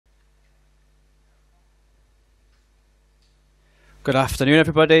Good afternoon,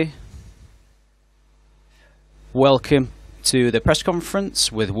 everybody. Welcome to the press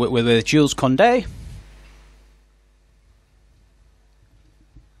conference with Jules Kounde.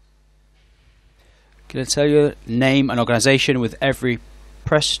 Going to tell you name and organisation with every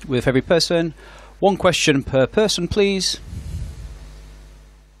person. One question per person, please.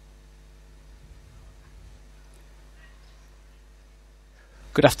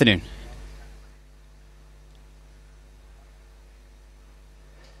 Good afternoon.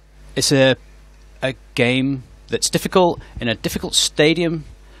 It's a game that's difficult in a difficult stadium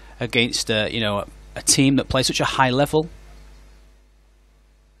against a team that plays such a high level,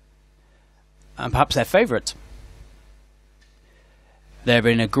 and perhaps their favourite. They're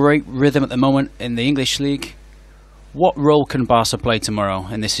in a great rhythm at the moment in the English League. What role can Barca play tomorrow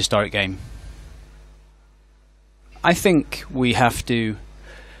in this historic game? I think we have to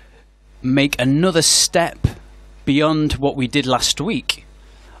make another step beyond what we did last week.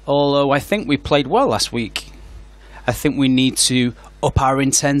 Although I think we played well last week. I think we need to up our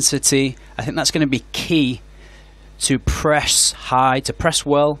intensity. I think that's going to be key to press high, to press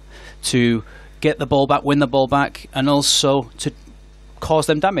well, to get the ball back, win the ball back, and also to cause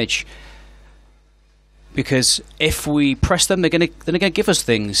them damage. Because if we press them, they're going to give us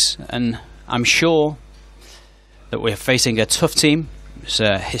things. And I'm sure that we're facing a tough team. It's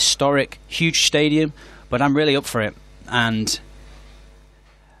a historic, huge stadium, but I'm really up for it. And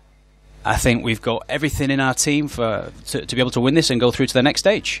I think we've got everything in our team to be able to win this and go through to the next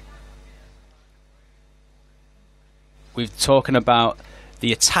stage. We've talking about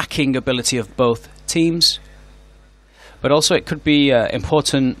the attacking ability of both teams, but also it could be an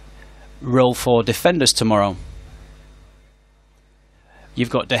important role for defenders tomorrow.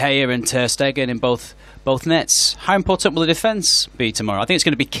 You've got De Gea and Ter Stegen in both nets. How important will the defence be tomorrow? I think it's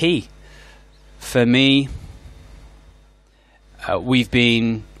going to be key. For me,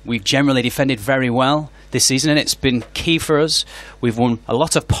 We've generally defended very well this season, and it's been key for us. We've won a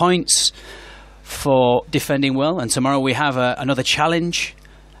lot of points for defending well, and tomorrow we have another challenge,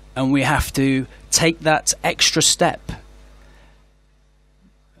 and we have to take that extra step.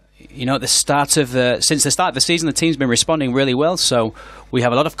 You know, since the start of the season, the team's been responding really well, so we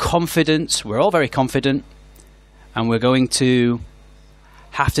have a lot of confidence. We're all very confident, and we're going to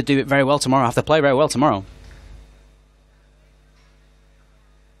have to do it very well tomorrow, have to play very well tomorrow.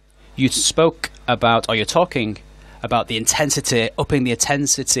 You spoke about, or you're talking about the intensity, upping the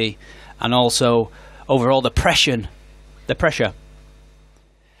intensity, and also overall the pressure.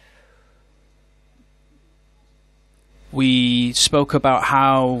 We spoke about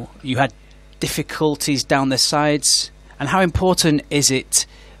how you had difficulties down the sides, and how important is it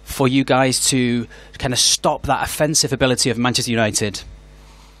for you guys to kind of stop that offensive ability of Manchester United?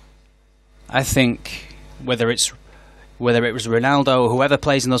 I think whether it was Ronaldo or whoever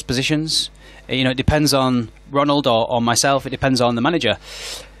plays in those positions, it depends on Ronald or myself. It depends on the manager.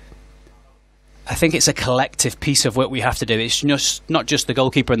 I think it's a collective piece of work we have to do. It's not just the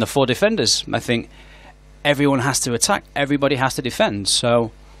goalkeeper and the four defenders. I think everyone has to attack. Everybody has to defend.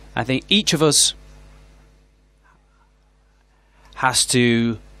 So I think each of us has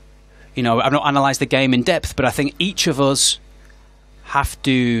to, I've not analysed the game in depth, but I think each of us have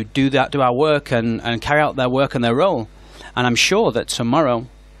to do our work and carry out their work and their role. And I'm sure that tomorrow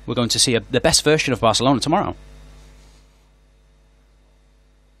we're going to see the best version of Barcelona tomorrow.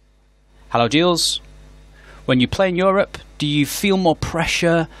 Hello, Jules. When you play in Europe, do you feel more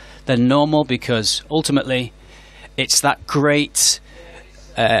pressure than normal? Because ultimately, it's that great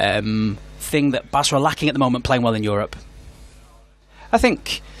thing that Barca are lacking at the moment, playing well in Europe. I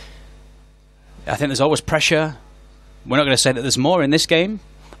think there's always pressure. We're not going to say that there's more in this game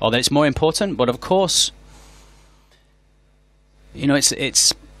or that it's more important, but of course,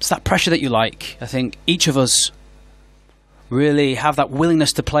 it's that pressure that you like. I think each of us really have that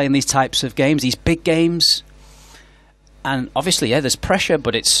willingness to play in these types of games, these big games. And obviously, there's pressure,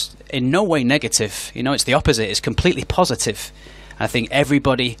 but it's in no way negative. It's the opposite. It's completely positive. I think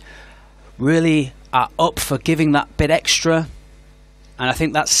everybody really are up for giving that bit extra. And I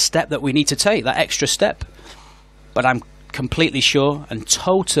think that's a step that we need to take, that extra step. But I'm completely sure and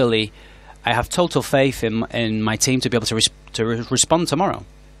I have total faith in my team to be able to respond tomorrow.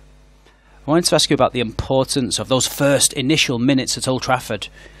 I wanted to ask you about the importance of those first initial minutes at Old Trafford.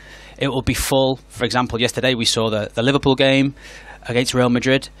 It will be full. For example, yesterday we saw the Liverpool game against Real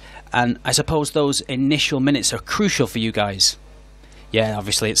Madrid, and I suppose those initial minutes are crucial for you guys. Yeah,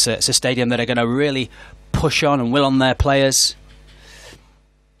 obviously it's a stadium that are going to really push on and will on their players.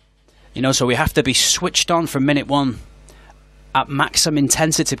 So we have to be switched on from minute one at maximum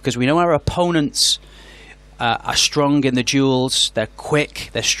intensity, because we know our opponents are strong in the duels. They're quick.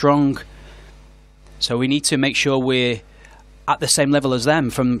 They're strong. So we need to make sure we're at the same level as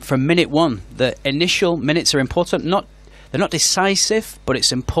them from minute one. The initial minutes are important. They're not decisive, but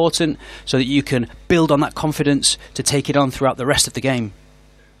it's important so that you can build on that confidence to take it on throughout the rest of the game.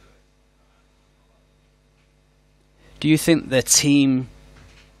 Do you think the team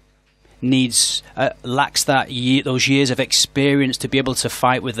lacks those years of experience to be able to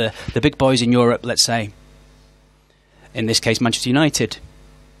fight with the big boys in Europe, let's say? In this case, Manchester United.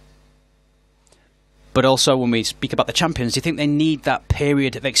 But also when we speak about the champions, do you think they need that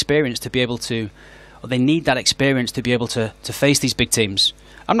period of experience to be able to, or they need that experience to be able to face these big teams?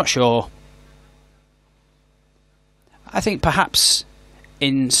 I'm not sure. I think perhaps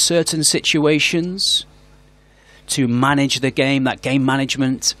in certain situations to manage the game, that game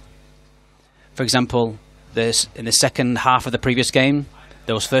management. For example, in the second half of the previous game,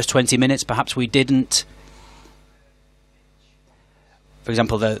 those first 20 minutes, perhaps we didn't. For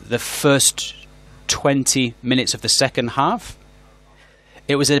example, the first 20 minutes of the second half,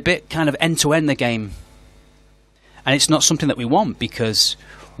 it was a bit kind of end-to-end the game. And it's not something that we want, because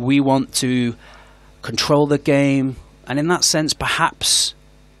we want to control the game. And in that sense, perhaps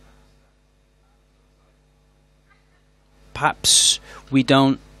we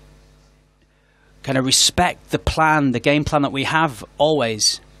don't kind of respect the game plan that we have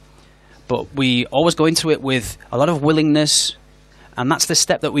always. But we always go into it with a lot of willingness. And that's the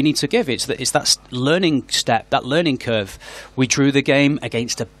step that we need to give. It's that learning step, that learning curve. We drew the game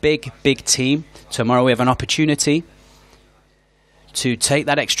against a big, big team. Tomorrow we have an opportunity to take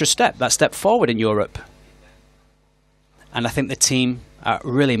that extra step, that step forward in Europe. And I think the team are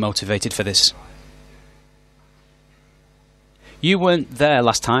really motivated for this. You weren't there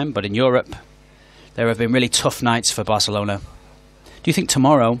last time, but in Europe, there have been really tough nights for Barcelona. Do you think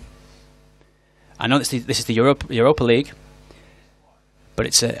tomorrow, I know this is the Europa League, but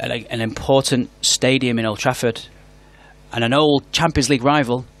it's an important stadium in Old Trafford and an old Champions League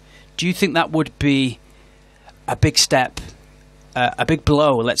rival. Do you think that would be a big step, a big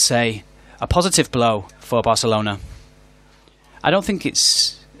blow, let's say, a positive blow for Barcelona? I don't think I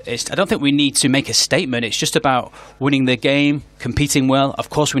don't think we need to make a statement. It's just about winning the game, competing well. Of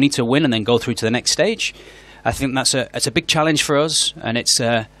course, we need to win and then go through to the next stage. I think it's a big challenge for us, and it's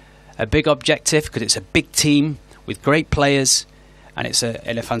a big objective because it's a big team with great players. And it's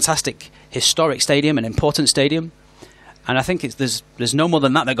in a fantastic, historic stadium, an important stadium. And I think there's no more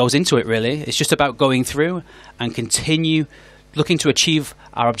than that goes into it, really. It's just about going through and continue looking to achieve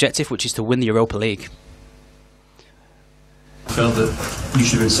our objective, which is to win the Europa League. I felt that you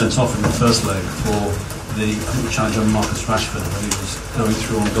should have been sent off in the first leg for the challenge on Marcus Rashford when he was going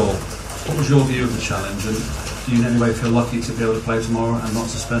through on goal. What was your view of the challenge? And do you in any way feel lucky to be able to play tomorrow and not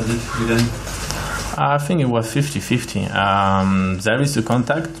suspended again? I think it was 50-50. There is a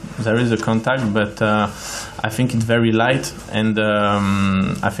contact, but I think it's very light, and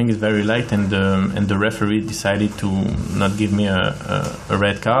the referee decided to not give me a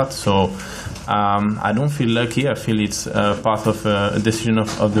red card. So I don't feel lucky. I feel it's part of a decision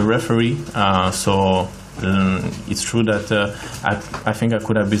of the referee. It's true that I think I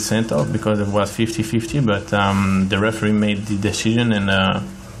could have been sent off because it was 50-50, but the referee made the decision, and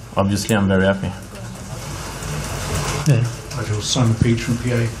obviously I'm very happy. Yeah. Hi Jules, Simon Peach from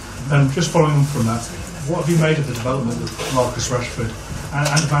PA. Just following on from that, what have you made of the development of Marcus Rashford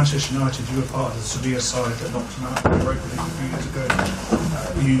and Manchester United? You were part of the Sevilla side that knocked him out of the Europa League a few years ago.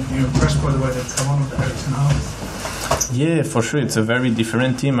 Are you impressed by the way they've come on under Eric Ten Hag? Yeah, for sure. It's a very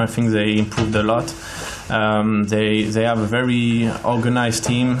different team. I think they improved a lot. They have a very organized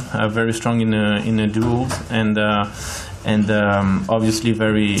team, very strong in the duels, and obviously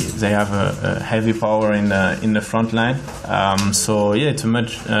they have a heavy power in the front line. So yeah, it's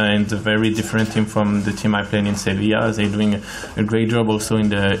a very different team from the team I played in Sevilla. They're doing a great job also in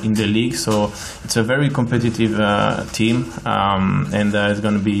the league. So it's a very competitive team, and it's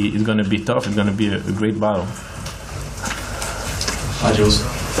gonna be tough. It's gonna be a great battle. Hi Jules,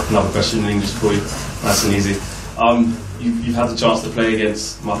 another question in English for you, nice and easy. You've had the chance to play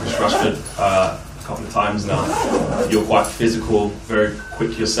against Marcus Rashford a couple of times now. You're quite physical, very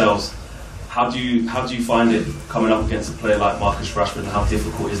quick yourselves. How do you find it coming up against a player like Marcus Rashford, and how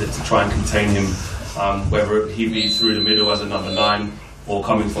difficult is it to try and contain him, whether he be through the middle as a number 9 or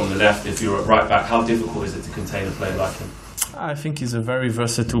coming from the left if you're at right back? How difficult is it to contain a player like him? I think he's a very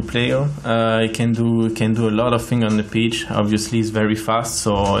versatile player. He can do a lot of things on the pitch. Obviously, he's very fast,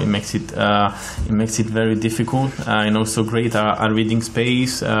 so it makes it very difficult. And also great at reading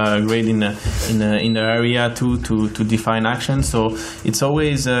space, great in the area too to define action. So it's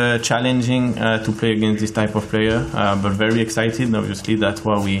always challenging to play against this type of player. But very excited. Obviously, that's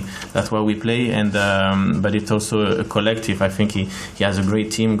why we play. And but it's also a collective. I think he has a great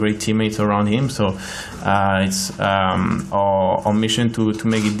team, great teammates around him. So it's our mission to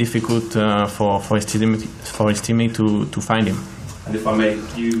make it difficult for his teammate to find him. And if I may,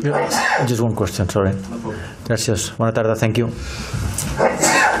 Just one question, sorry. No problem. Gracias. Buena tarde, thank you.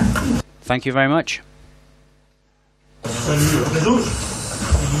 Thank you very much.